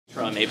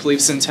Maple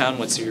Leafs in town.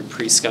 What's your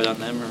pre-scout on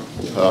them?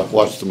 Or?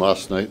 Watched them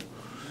last night.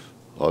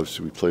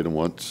 Obviously, we played them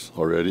once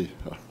already.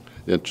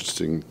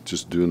 Interesting,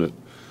 just doing it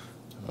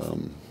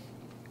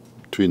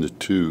between the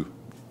two,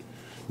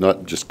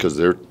 not just because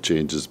their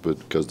changes, but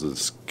because of the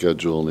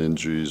schedule and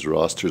injuries,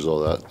 rosters, all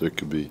that. There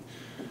could be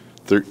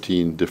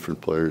 13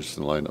 different players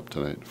in the lineup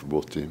tonight for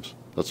both teams.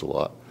 That's a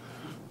lot.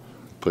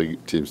 Play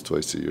teams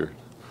twice a year.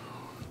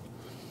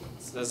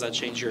 So does that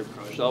change your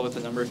approach at all with the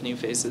number of new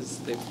faces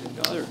they've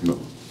got? Or? No.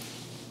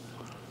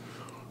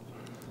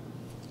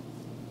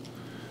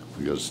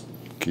 We got to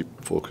keep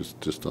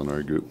focused just on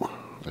our group,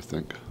 I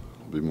think.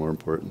 It'll be more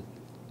important.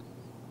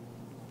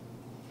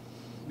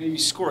 Maybe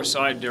score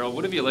aside, Darryl,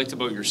 what have you liked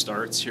about your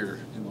starts here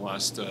in the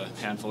last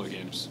handful of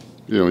games?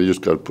 You know, you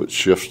just got to put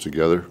shifts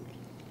together.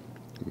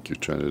 I think you're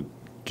trying to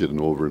get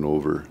an over and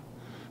over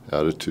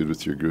attitude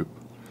with your group.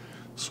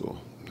 So,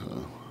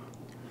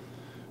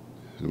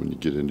 and when you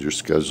get into your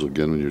schedule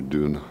again,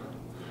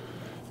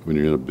 when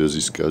you're in a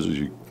busy schedule,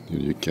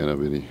 you can't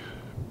have any.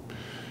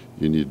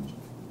 You need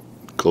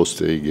close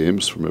to 8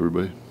 games from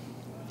everybody.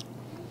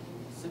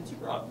 Since you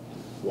brought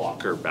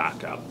Walker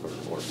back up or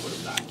put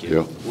him back in,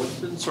 yeah. What's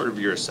been sort of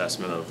your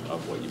assessment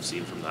of what you've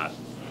seen from that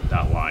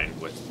line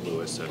with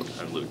Lewis and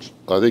Luch?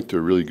 I think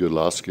they're really good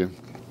last game.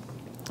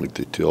 I think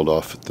they tailed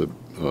off at the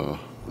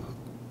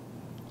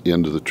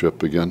end of the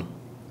trip again,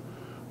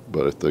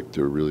 but I think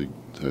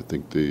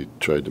they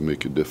tried to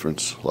make a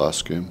difference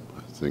last game.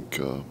 I think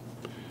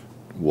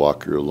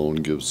Walker alone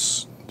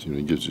gives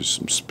you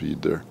some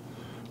speed there,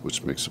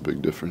 which makes a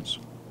big difference.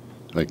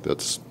 I think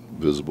that's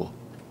visible.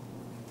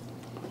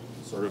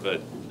 Sort of a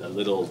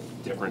little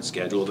different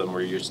schedule than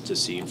we're used to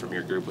seeing from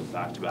your group with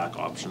back-to-back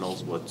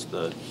optionals. What's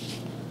the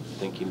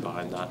thinking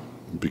behind that?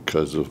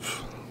 Because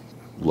of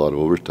a lot of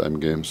overtime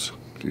games.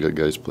 You got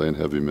guys playing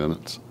heavy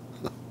minutes.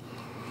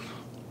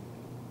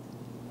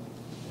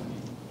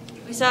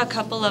 We saw a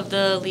couple of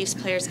the Leafs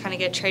players kind of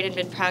get traded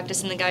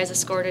mid-practice, and the guys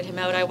escorted him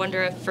out. I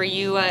wonder if for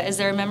you, is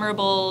there a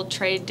memorable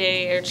trade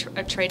day or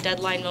a trade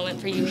deadline moment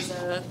for you as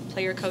a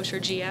player, coach, or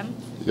GM?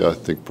 Yeah, I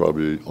think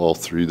probably all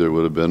 3 there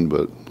would have been,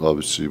 but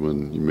obviously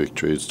when you make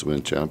trades to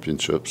win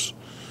championships,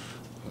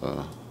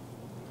 I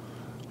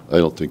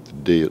don't think the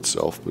day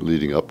itself, but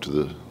leading up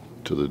to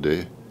the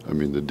day. I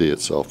mean, the day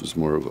itself is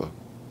more of a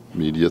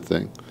media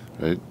thing,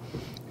 right?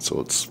 So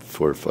it's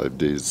 4 or 5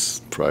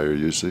 days prior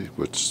usually,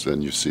 which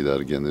then you see that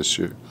again this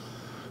year.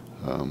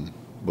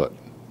 But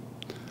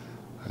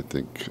I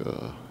think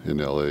in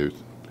LA,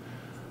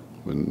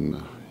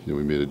 when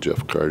we made a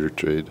Jeff Carter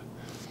trade,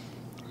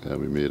 and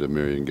we made a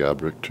Marian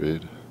Gaborik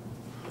trade.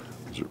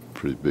 Those are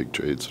pretty big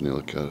trades when you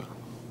look at it.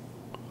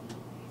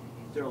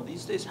 Darryl,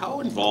 these days, how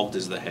involved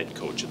is the head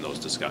coach in those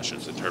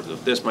discussions in terms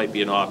of this might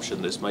be an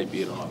option, this might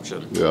be an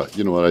option? Yeah,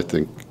 you know what, I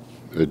think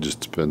it just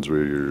depends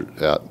where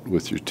you're at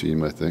with your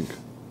team, I think.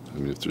 I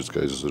mean, if there's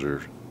guys that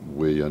are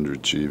way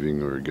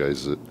underachieving or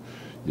guys that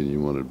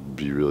you want to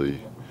be really,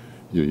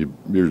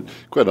 you're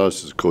quite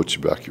honest as a coach,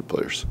 you back your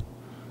players.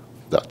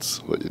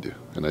 That's what you do.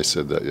 And I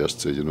said that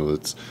yesterday,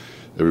 it's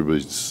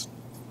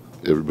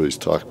everybody's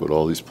talking about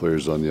all these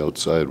players on the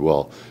outside.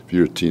 Well, if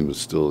your team is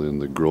still in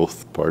the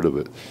growth part of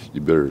it,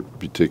 you better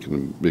be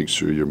make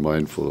sure you're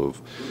mindful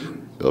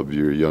of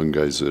your young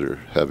guys that are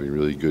having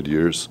really good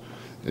years,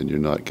 and you're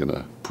not going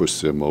to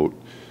push them out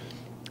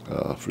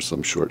for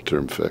some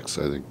short-term fix.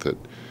 I think that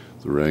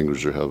the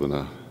Wranglers are having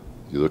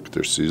you look at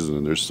their season,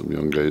 and there's some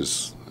young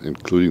guys,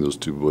 including those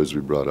 2 boys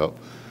we brought up,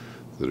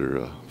 that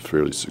are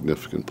fairly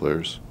significant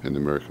players in the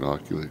American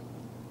Hockey League.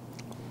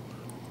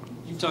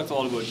 You've talked a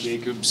lot about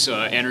Jacob's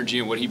energy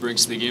and what he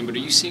brings to the game, but are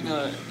you seeing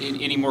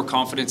any more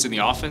confidence in the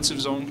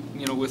offensive zone,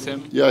 with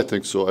him? Yeah, I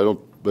think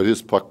so. But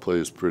his puck play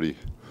is pretty,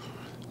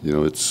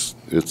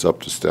 it's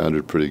up to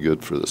standard pretty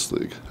good for this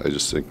league. I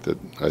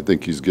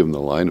think he's given the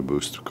line a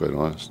boost, to be quite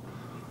honest,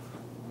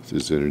 with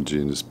his energy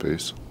and his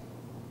pace.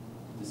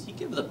 Does he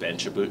give the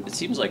bench a boost? It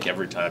seems like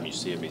every time you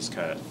see him, he's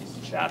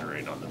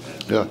chattering on the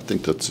bench. Yeah, I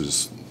think that's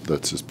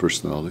his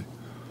personality.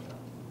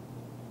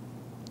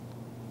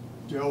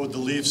 With the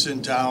Leafs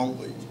in town,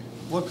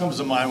 what comes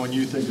to mind when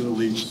you think of the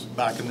Leafs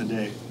back in the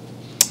day?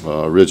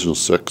 Original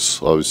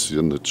 6, obviously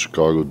in the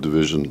Chicago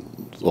division.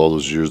 All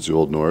those years, the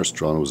old Norris,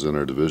 Toronto was in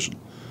our division.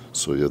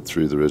 So you had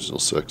 3 of the original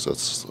 6.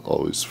 That's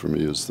always, for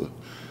me,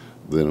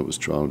 then it was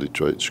Toronto,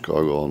 Detroit,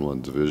 Chicago, all in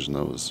one division.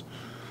 I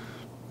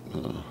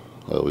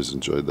always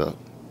enjoyed that.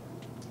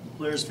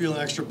 Players feel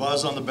an extra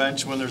buzz on the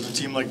bench when there's a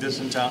team like this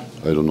in town?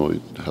 I don't know,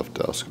 you'd have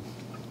to ask them.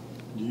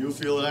 Do you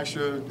feel an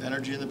extra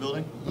energy in the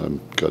building?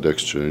 I've got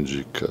extra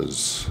energy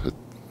because I'm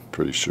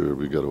pretty sure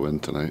we got to win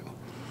tonight.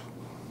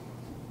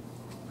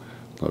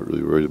 Not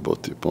really worried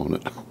about the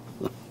opponent.